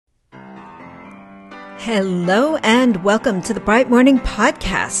Hello and welcome to the Bright Morning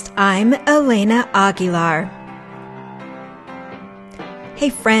Podcast. I'm Elena Aguilar.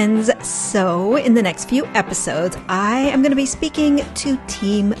 Hey friends, so in the next few episodes, I am going to be speaking to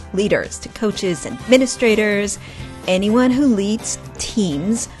team leaders, to coaches, administrators, anyone who leads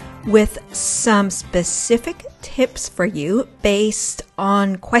teams with some specific tips for you based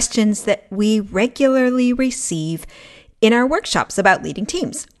on questions that we regularly receive in our workshops about leading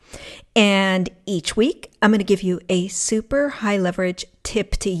teams. And each week, I'm going to give you a super high leverage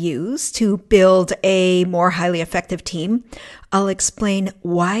tip to use to build a more highly effective team. I'll explain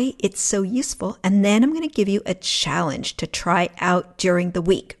why it's so useful, and then I'm going to give you a challenge to try out during the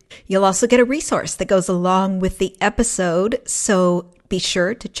week. You'll also get a resource that goes along with the episode, so be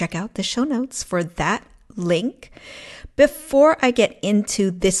sure to check out the show notes for that link. Before I get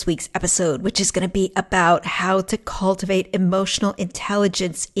into this week's episode, which is going to be about how to cultivate emotional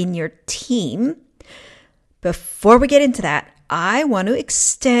intelligence in your team, before we get into that, I want to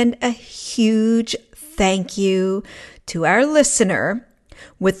extend a huge thank you to our listener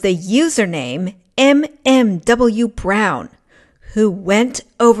with the username MMW Brown, who went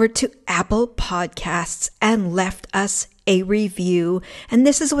over to Apple Podcasts and left us a review. And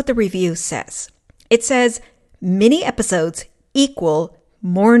this is what the review says. It says, mini episodes equal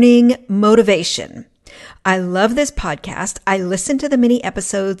morning motivation. I love this podcast. I listen to the mini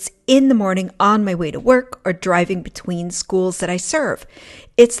episodes in the morning on my way to work or driving between schools that I serve.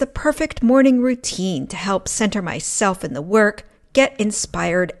 It's the perfect morning routine to help center myself in the work, get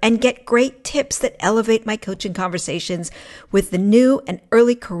inspired, and get great tips that elevate my coaching conversations with the new and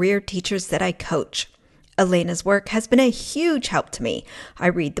early career teachers that I coach. Elena's work has been a huge help to me. I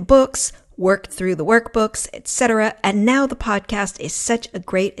read the books, worked through the workbooks, etc. And now the podcast is such a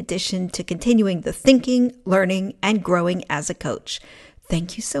great addition to continuing the thinking, learning, and growing as a coach.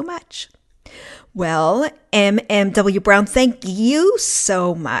 Thank you so much. Well, MMW Brown, thank you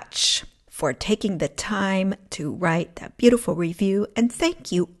so much for taking the time to write that beautiful review. And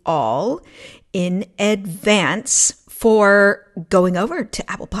thank you all in advance for going over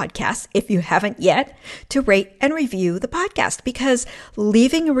to Apple Podcasts, if you haven't yet, to rate and review the podcast, because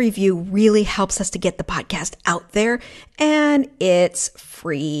leaving a review really helps us to get the podcast out there, and it's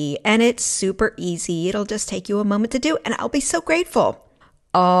free and it's super easy. It'll just take you a moment to do, and I'll be so grateful.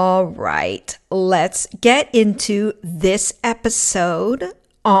 All right, let's get into this episode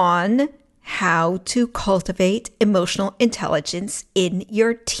on how to cultivate emotional intelligence in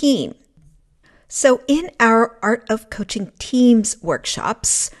your team. So in our Art of Coaching Teams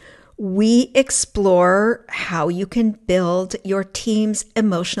workshops, we explore how you can build your team's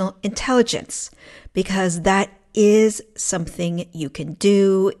emotional intelligence, because that is something you can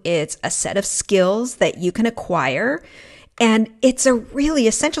do. It's a set of skills that you can acquire, and it's a really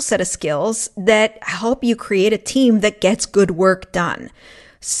essential set of skills that help you create a team that gets good work done.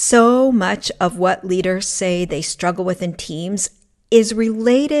 So much of what leaders say they struggle with in teams is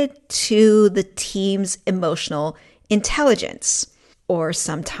related to the team's emotional intelligence, or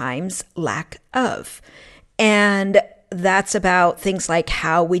sometimes lack of. And that's about things like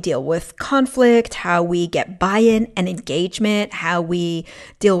how we deal with conflict, how we get buy-in and engagement, how we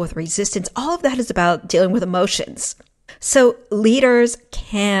deal with resistance. All of that is about dealing with emotions. So leaders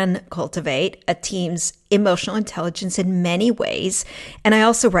can cultivate a team's emotional intelligence in many ways. And I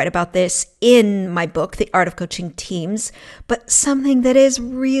also write about this in my book, The Art of Coaching Teams. But something that is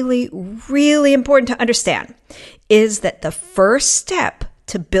really, really important to understand is that the first step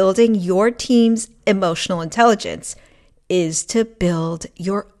to building your team's emotional intelligence is to build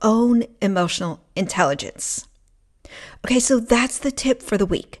your own emotional intelligence. Okay, so that's the tip for the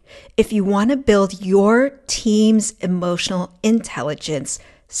week. If you want to build your team's emotional intelligence,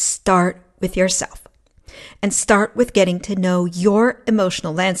 start with yourself. And start with getting to know your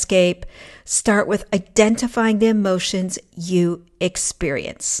emotional landscape. Start with identifying the emotions you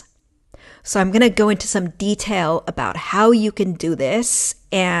experience. So I'm going to go into some detail about how you can do this,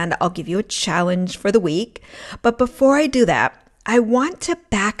 and I'll give you a challenge for the week. But before I do that, I want to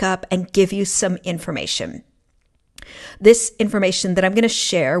back up and give you some information. This information that I'm going to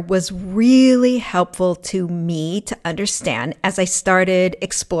share was really helpful to me to understand as I started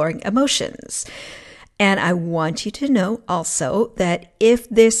exploring emotions. And I want you to know also that if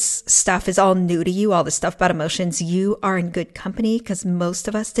this stuff is all new to you, all the stuff about emotions, you are in good company, because most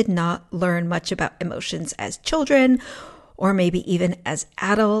of us did not learn much about emotions as children, or maybe even as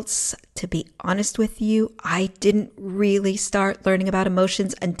adults. To be honest with you, I didn't really start learning about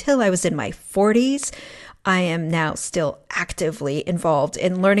emotions until I was in my 40s. I am now still actively involved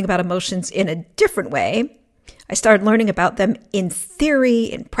in learning about emotions in a different way. I started learning about them in theory,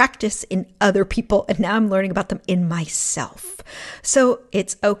 in practice, in other people, and now I'm learning about them in myself. So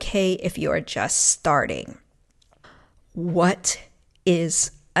it's okay if you are just starting. What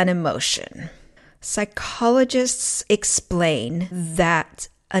is an emotion? Psychologists explain that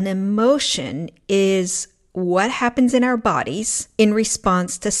an emotion is what happens in our bodies in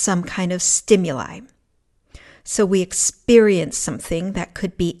response to some kind of stimuli. So we experience something that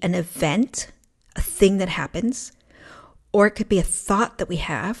could be an event, a thing that happens, or it could be a thought that we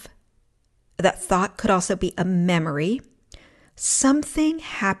have. That thought could also be a memory. Something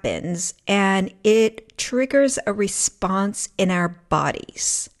happens and it triggers a response in our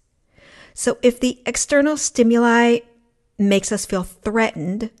bodies. So if the external stimuli makes us feel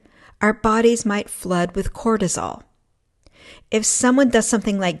threatened, our bodies might flood with cortisol. If someone does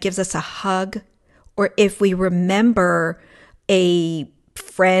something like gives us a hug, or if we remember a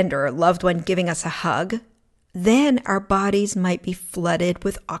friend or a loved one giving us a hug, then our bodies might be flooded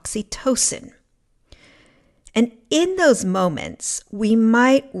with oxytocin. And in those moments, we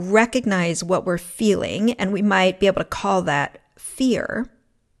might recognize what we're feeling, and we might be able to call that fear,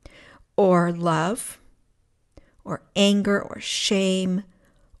 or love, or anger, or shame,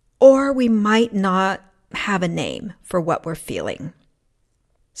 or we might not have a name for what we're feeling.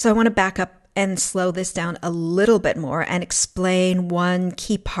 So I want to back up and slow this down a little bit more and explain one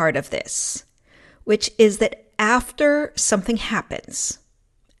key part of this, which is that after something happens,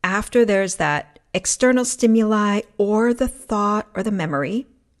 after there's that external stimuli or the thought or the memory,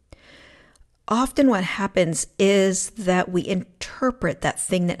 often what happens is that we interpret that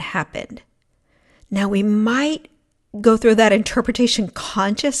thing that happened. Now, we might go through that interpretation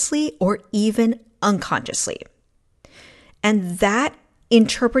consciously or even unconsciously. And that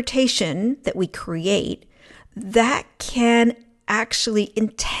interpretation that we create, that can actually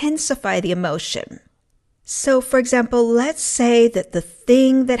intensify the emotion. So, for example, let's say that the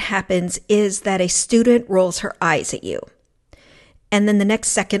thing that happens is that a student rolls her eyes at you. And then the next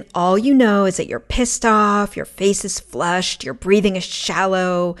second, all you know is that you're pissed off, your face is flushed, your breathing is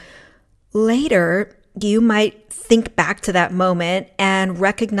shallow. Later, you might think back to that moment and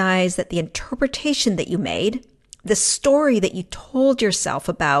recognize that the interpretation that you made, the story that you told yourself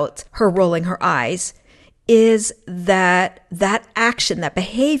about her rolling her eyes, is that that action, that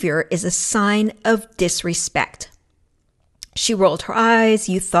behavior is a sign of disrespect. She rolled her eyes,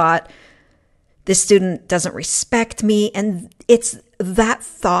 you thought, this student doesn't respect me, and it's that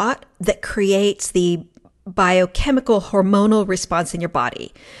thought that creates the biochemical hormonal response in your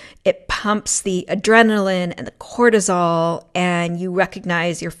body. It pumps the adrenaline and the cortisol, and you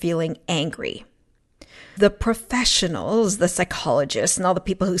recognize you're feeling angry. The professionals, the psychologists, and all the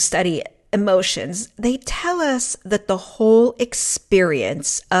people who study emotions, they tell us that the whole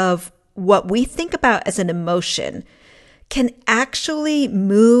experience of what we think about as an emotion can actually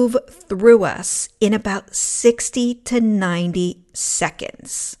move through us in about 60 to 90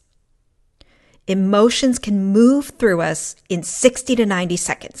 seconds. Emotions can move through us in 60 to 90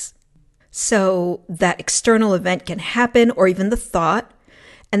 seconds. So that external event can happen, or even the thought,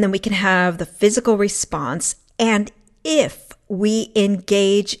 and then we can have the physical response. And if we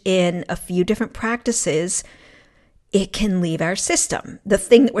engage in a few different practices, it can leave our system. The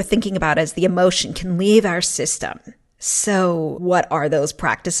thing that we're thinking about as the emotion can leave our system. So what are those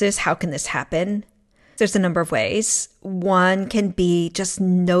practices? How can this happen? There's a number of ways. One can be just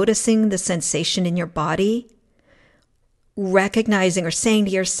noticing the sensation in your body, recognizing or saying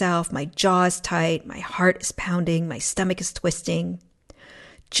to yourself, my jaw is tight, my heart is pounding, my stomach is twisting.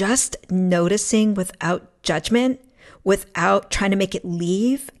 Just noticing without judgment, without trying to make it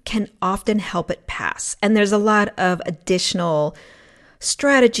leave, can often help it pass. And there's a lot of additional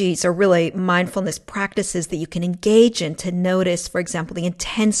strategies or really mindfulness practices that you can engage in to notice, for example, the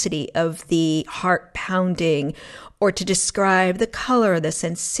intensity of the heart pounding, or to describe the color, the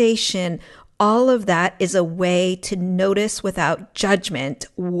sensation. All of that is a way to notice without judgment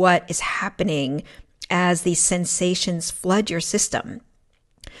what is happening as these sensations flood your system.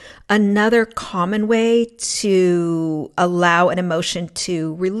 Another common way to allow an emotion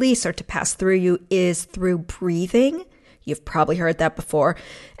to release or to pass through you is through breathing. You've probably heard that before.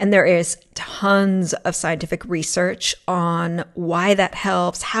 And there is tons of scientific research on why that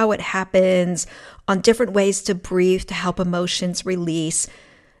helps, how it happens, on different ways to breathe to help emotions release.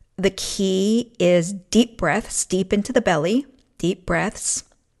 The key is deep breaths, deep into the belly, deep breaths.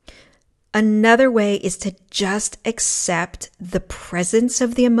 Another way is to just accept the presence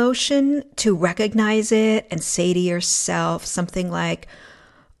of the emotion, to recognize it and say to yourself something like,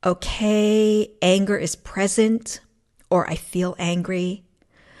 okay, anger is present, or I feel angry.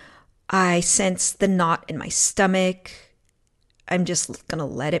 I sense the knot in my stomach. I'm just going to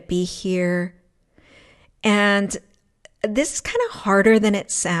let it be here. And this is kind of harder than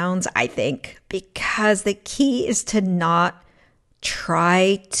it sounds, I think, because the key is to not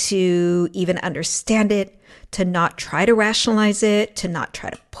try to even understand it, to not try to rationalize it, to not try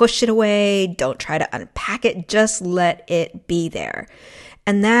to push it away. Don't try to unpack it. Just let it be there.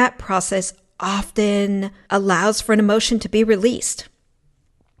 And that process often allows for an emotion to be released.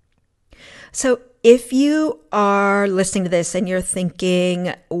 So if you are listening to this and you're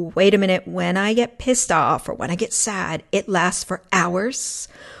thinking, wait a minute, when I get pissed off or when I get sad, it lasts for hours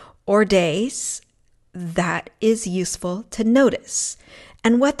or days, that is useful to notice.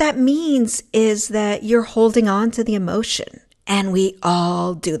 And what that means is that you're holding on to the emotion. And we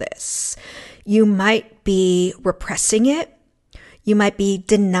all do this. You might be repressing it. You might be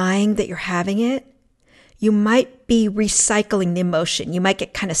denying that you're having it. You might be recycling the emotion. You might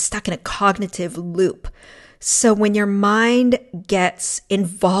get kind of stuck in a cognitive loop. So when your mind gets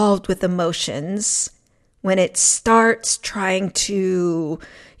involved with emotions, when it starts trying to,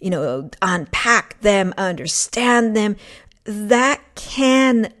 unpack them, understand them, that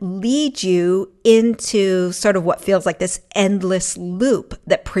can lead you into sort of what feels like this endless loop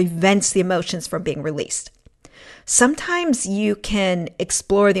that prevents the emotions from being released. Sometimes you can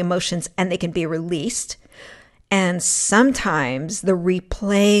explore the emotions and they can be released. And sometimes the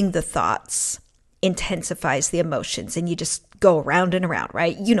replaying the thoughts intensifies the emotions and you just go around and around,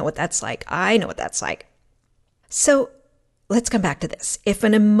 right? You know what that's like. I know what that's like. So let's come back to this. If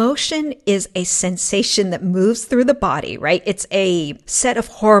an emotion is a sensation that moves through the body, right? It's a set of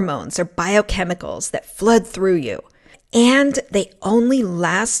hormones or biochemicals that flood through you, and they only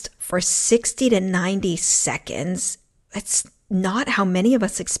last for 60 to 90 seconds. That's not how many of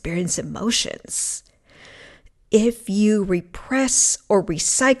us experience emotions. If you repress or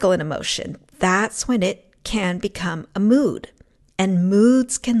recycle an emotion, that's when it can become a mood. And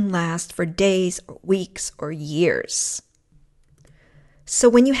moods can last for days or weeks or years. So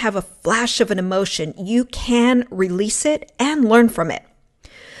when you have a flash of an emotion, you can release it and learn from it.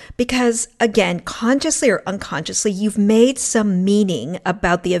 Because again, consciously or unconsciously, you've made some meaning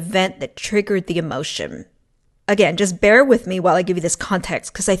about the event that triggered the emotion. Again, just bear with me while I give you this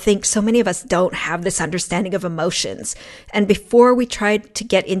context, because I think so many of us don't have this understanding of emotions. And before we try to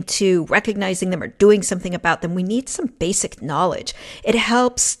get into recognizing them or doing something about them, we need some basic knowledge. It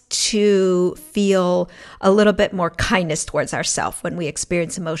helps to feel a little bit more kindness towards ourselves when we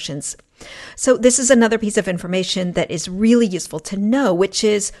experience emotions. So this is another piece of information that is really useful to know, which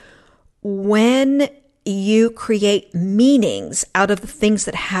is when you create meanings out of the things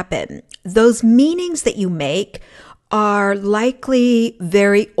that happen, those meanings that you make are likely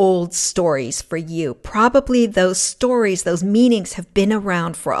very old stories for you. Probably those stories, those meanings have been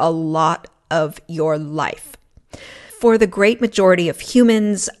around for a lot of your life. For the great majority of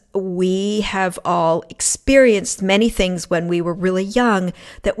humans, we have all experienced many things when we were really young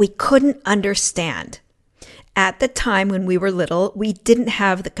that we couldn't understand. At the time when we were little, we didn't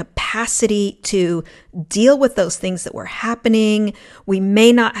have the capacity to deal with those things that were happening. We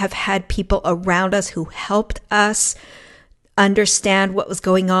may not have had people around us who helped us understand what was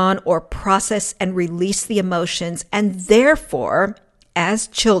going on or process and release the emotions. And therefore, as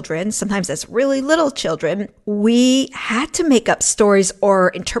children, sometimes as really little children, we had to make up stories or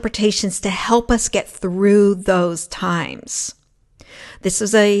interpretations to help us get through those times. This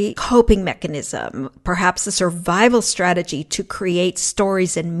is a coping mechanism, perhaps a survival strategy to create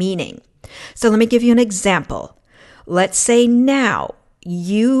stories and meaning. So let me give you an example. Let's say now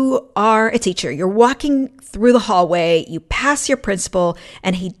you are a teacher. You're walking through the hallway, you pass your principal,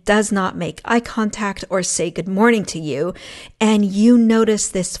 and he does not make eye contact or say good morning to you. And you notice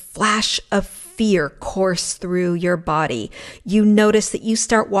this flash of fear course through your body. You notice that you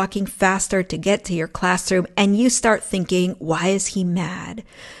start walking faster to get to your classroom, and you start thinking, why is he mad?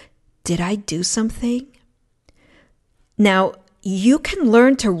 Did I do something? Now, you can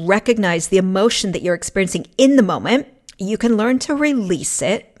learn to recognize the emotion that you're experiencing in the moment. You can learn to release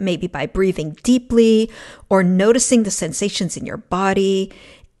it, maybe by breathing deeply or noticing the sensations in your body.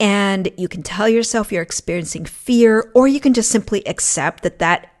 And you can tell yourself you're experiencing fear, or you can just simply accept that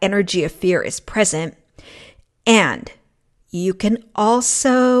that energy of fear is present. And you can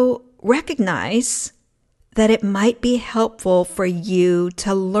also recognize that it might be helpful for you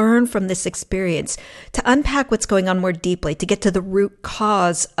to learn from this experience, to unpack what's going on more deeply, to get to the root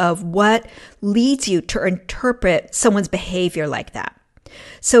cause of what leads you to interpret someone's behavior like that.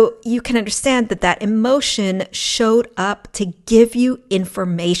 So you can understand that that emotion showed up to give you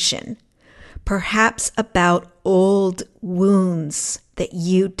information, perhaps about old wounds that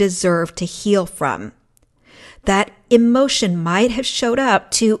you deserve to heal from. That emotion might have showed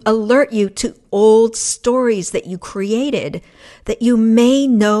up to alert you to old stories that you created that you may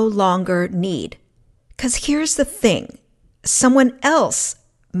no longer need. Because here's the thing. Someone else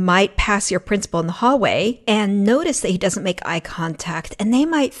might pass your principal in the hallway and notice that he doesn't make eye contact, and they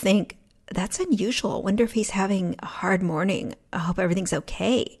might think, that's unusual. I wonder if he's having a hard morning. I hope everything's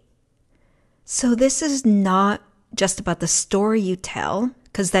okay. So this is not just about the story you tell,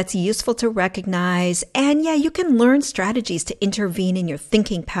 because that's useful to recognize. And yeah, you can learn strategies to intervene in your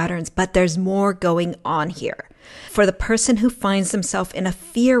thinking patterns, but there's more going on here. For the person who finds themselves in a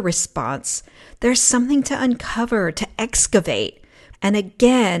fear response, there's something to uncover, to excavate. And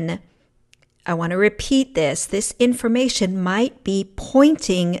again, I want to repeat this. This information might be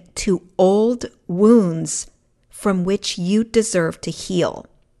pointing to old wounds from which you deserve to heal.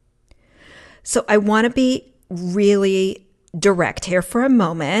 So I want to be really direct here for a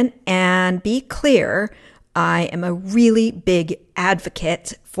moment and be clear. I am a really big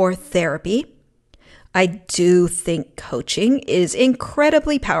advocate for therapy. I do think coaching is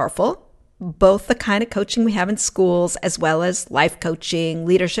incredibly powerful, both the kind of coaching we have in schools as well as life coaching,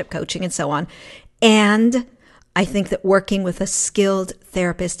 leadership coaching, and so on. And I think that working with a skilled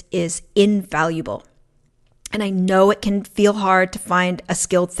therapist is invaluable. And I know it can feel hard to find a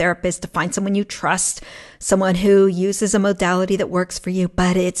skilled therapist, to find someone you trust, someone who uses a modality that works for you,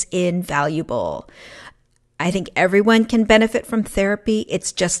 but it's invaluable. I think everyone can benefit from therapy.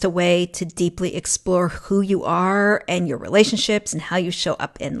 It's just a way to deeply explore who you are and your relationships and how you show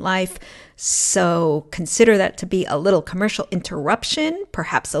up in life. So consider that to be a little commercial interruption,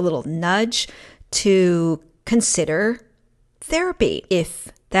 perhaps a little nudge to consider therapy if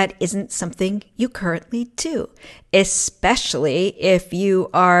that isn't something you currently do, especially if you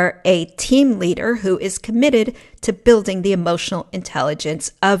are a team leader who is committed to building the emotional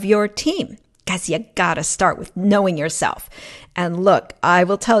intelligence of your team. Guys, you gotta start with knowing yourself. And look, I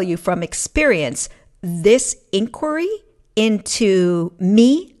will tell you from experience, this inquiry into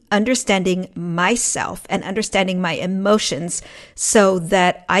me understanding myself and understanding my emotions so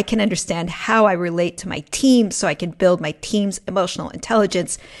that I can understand how I relate to my team, so I can build my team's emotional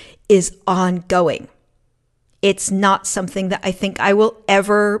intelligence, is ongoing. It's not something that I think I will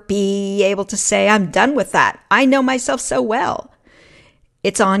ever be able to say I'm done with that. I know myself so well.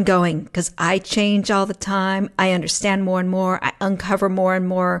 It's ongoing because I change all the time. I understand more and more. I uncover more and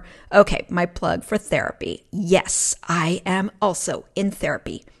more. Okay, my plug for therapy. Yes, I am also in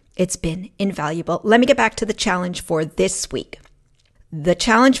therapy. It's been invaluable. Let me get back to the challenge for this week. The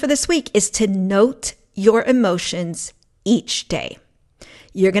challenge for this week is to note your emotions each day.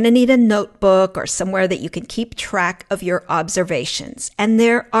 You're going to need a notebook or somewhere that you can keep track of your observations. And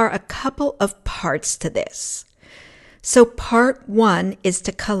there are a couple of parts to this. So part one is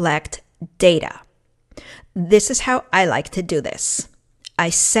to collect data. This is how I like to do this. I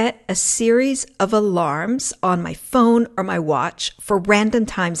set a series of alarms on my phone or my watch for random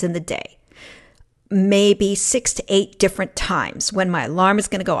times in the day. Maybe 6 to 8 different times when my alarm is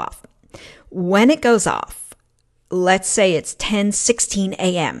going to go off. When it goes off, let's say it's 10:16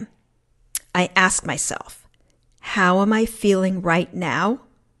 a.m., I ask myself, how am I feeling right now?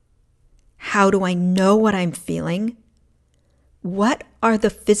 How do I know what I'm feeling? What are the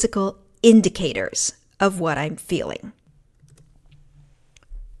physical indicators of what I'm feeling?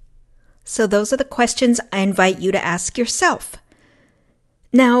 So those are the questions I invite you to ask yourself.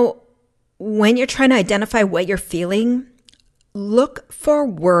 Now, when you're trying to identify what you're feeling, look for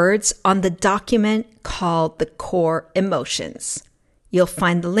words on the document called the Core Emotions. You'll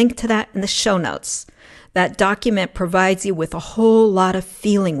find the link to that in the show notes. That document provides you with a whole lot of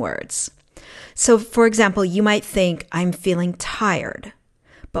feeling words. So, for example, you might think, I'm feeling tired.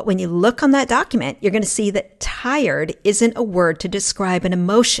 But when you look on that document, you're going to see that tired isn't a word to describe an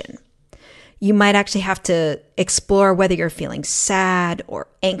emotion. You might actually have to explore whether you're feeling sad or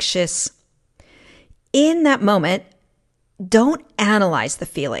anxious. In that moment, don't analyze the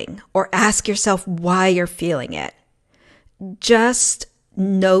feeling or ask yourself why you're feeling it. Just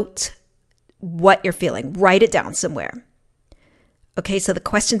note what you're feeling. Write it down somewhere. Okay, so the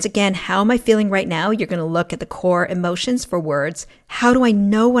questions again, how am I feeling right now? You're going to look at the core emotions for words. How do I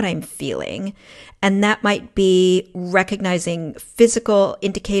know what I'm feeling? And that might be recognizing physical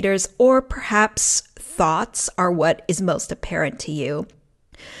indicators, or perhaps thoughts are what is most apparent to you.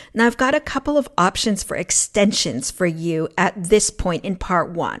 Now, I've got a couple of options for extensions for you at this point in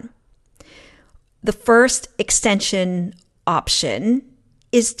part one. The first extension option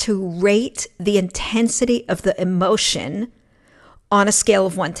is to rate the intensity of the emotion on a scale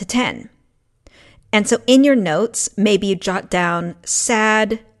of 1 to 10. And so in your notes, maybe you jot down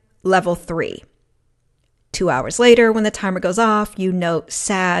sad level 3. 2 hours later, when the timer goes off, you note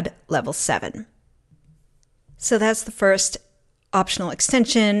sad level 7. So that's the first optional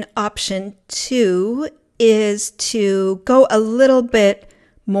extension. Option 2 is to go a little bit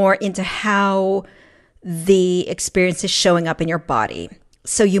more into how the experience is showing up in your body.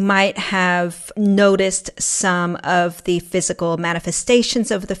 So you might have noticed some of the physical manifestations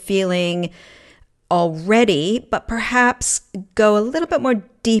of the feeling already, but perhaps go a little bit more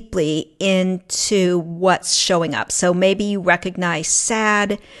deeply into what's showing up. So maybe you recognize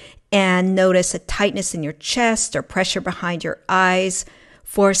sad and notice a tightness in your chest or pressure behind your eyes.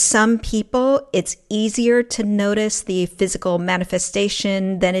 For some people, it's easier to notice the physical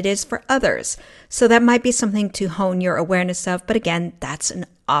manifestation than it is for others. So that might be something to hone your awareness of, but again, that's an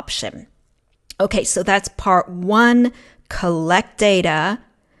option. Okay, so that's part 1, collect data.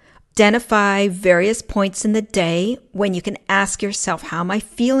 Identify various points in the day when you can ask yourself, how am I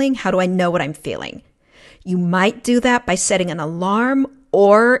feeling? How do I know what I'm feeling? You might do that by setting an alarm,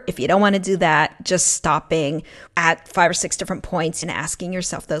 or if you don't want to do that, just stopping at 5 or 6 different points and asking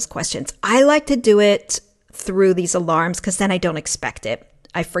yourself those questions. I like to do it through these alarms because then I don't expect it.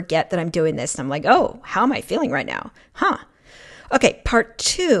 I forget that I'm doing this and I'm like, oh, how am I feeling right now? Okay, part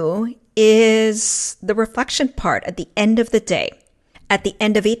 2 is the reflection part at the end of the day. At the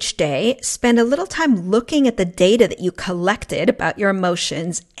end of each day, spend a little time looking at the data that you collected about your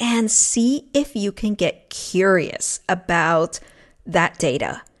emotions and see if you can get curious about that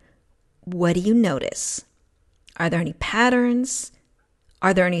data. What do you notice? Are there any patterns?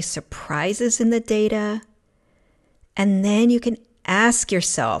 Are there any surprises in the data? And then you can ask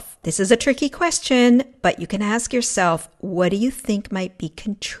yourself, this is a tricky question, but you can ask yourself, what do you think might be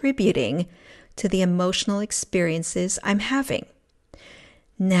contributing to the emotional experiences I'm having?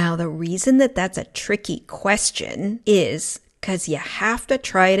 Now, the reason that that's a tricky question is because you have to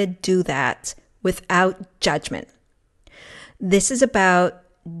try to do that without judgment. This is about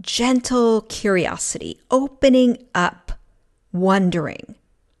gentle curiosity, opening up, wondering.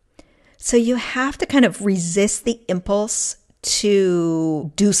 So you have to kind of resist the impulse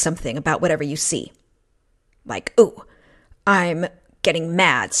to do something about whatever you see. Like, oh, I'm getting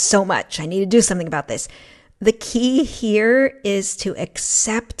mad so much. I need to do something about this. The key here is to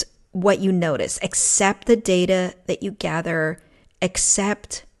accept what you notice, accept the data that you gather,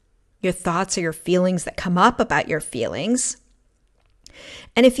 accept your thoughts or your feelings that come up about your feelings.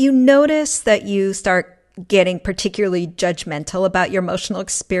 And if you notice that you start getting particularly judgmental about your emotional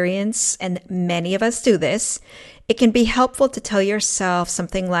experience, and many of us do this, it can be helpful to tell yourself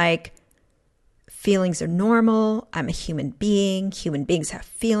something like, feelings are normal, I'm a human being, human beings have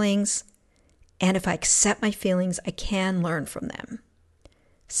feelings. And if I accept my feelings, I can learn from them.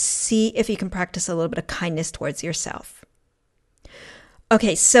 See if you can practice a little bit of kindness towards yourself.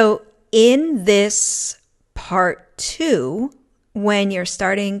 Okay, so in this part 2, when you're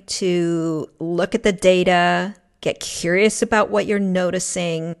starting to look at the data, get curious about what you're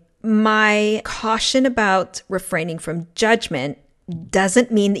noticing, my caution about refraining from judgment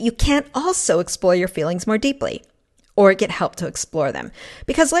doesn't mean that you can't also explore your feelings more deeply or get help to explore them.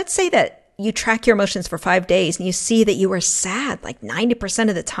 Because let's say that you track your emotions for 5 days and you see that you were sad like 90%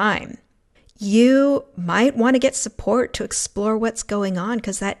 of the time. You might want to get support to explore what's going on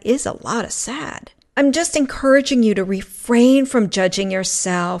because that is a lot of sad. I'm just encouraging you to refrain from judging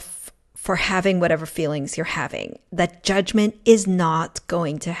yourself for having whatever feelings you're having. That judgment is not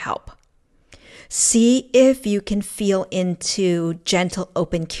going to help. See if you can feel into gentle,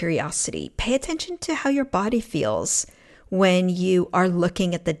 open curiosity. Pay attention to how your body feels when you are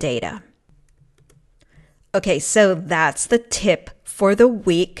looking at the data. Okay, so that's the tip for the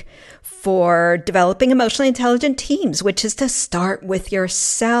week for developing emotionally intelligent teams, which is to start with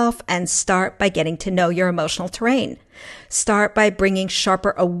yourself and start by getting to know your emotional terrain. Start by bringing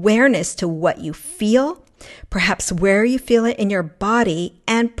sharper awareness to what you feel, perhaps where you feel it in your body,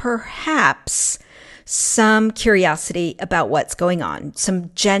 and perhaps some curiosity about what's going on.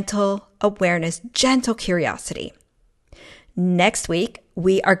 Some gentle awareness, gentle curiosity. Next week,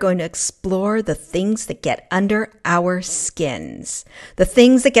 we are going to explore the things that get under our skins, the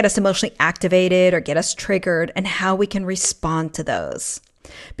things that get us emotionally activated or get us triggered, and how we can respond to those.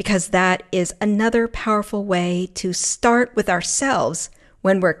 Because that is another powerful way to start with ourselves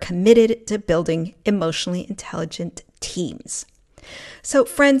when we're committed to building emotionally intelligent teams. So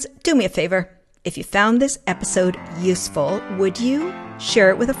friends, do me a favor. If you found this episode useful, would you share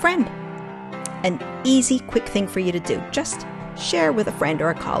it with a friend? An easy, quick thing for you to do. Just share with a friend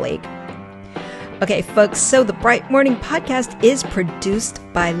or a colleague. Okay, folks, so the Bright Morning Podcast is produced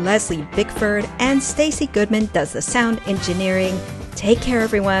by Leslie Bickford, and Stacey Goodman does the sound engineering. Take care,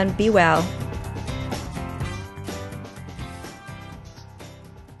 everyone. Be well.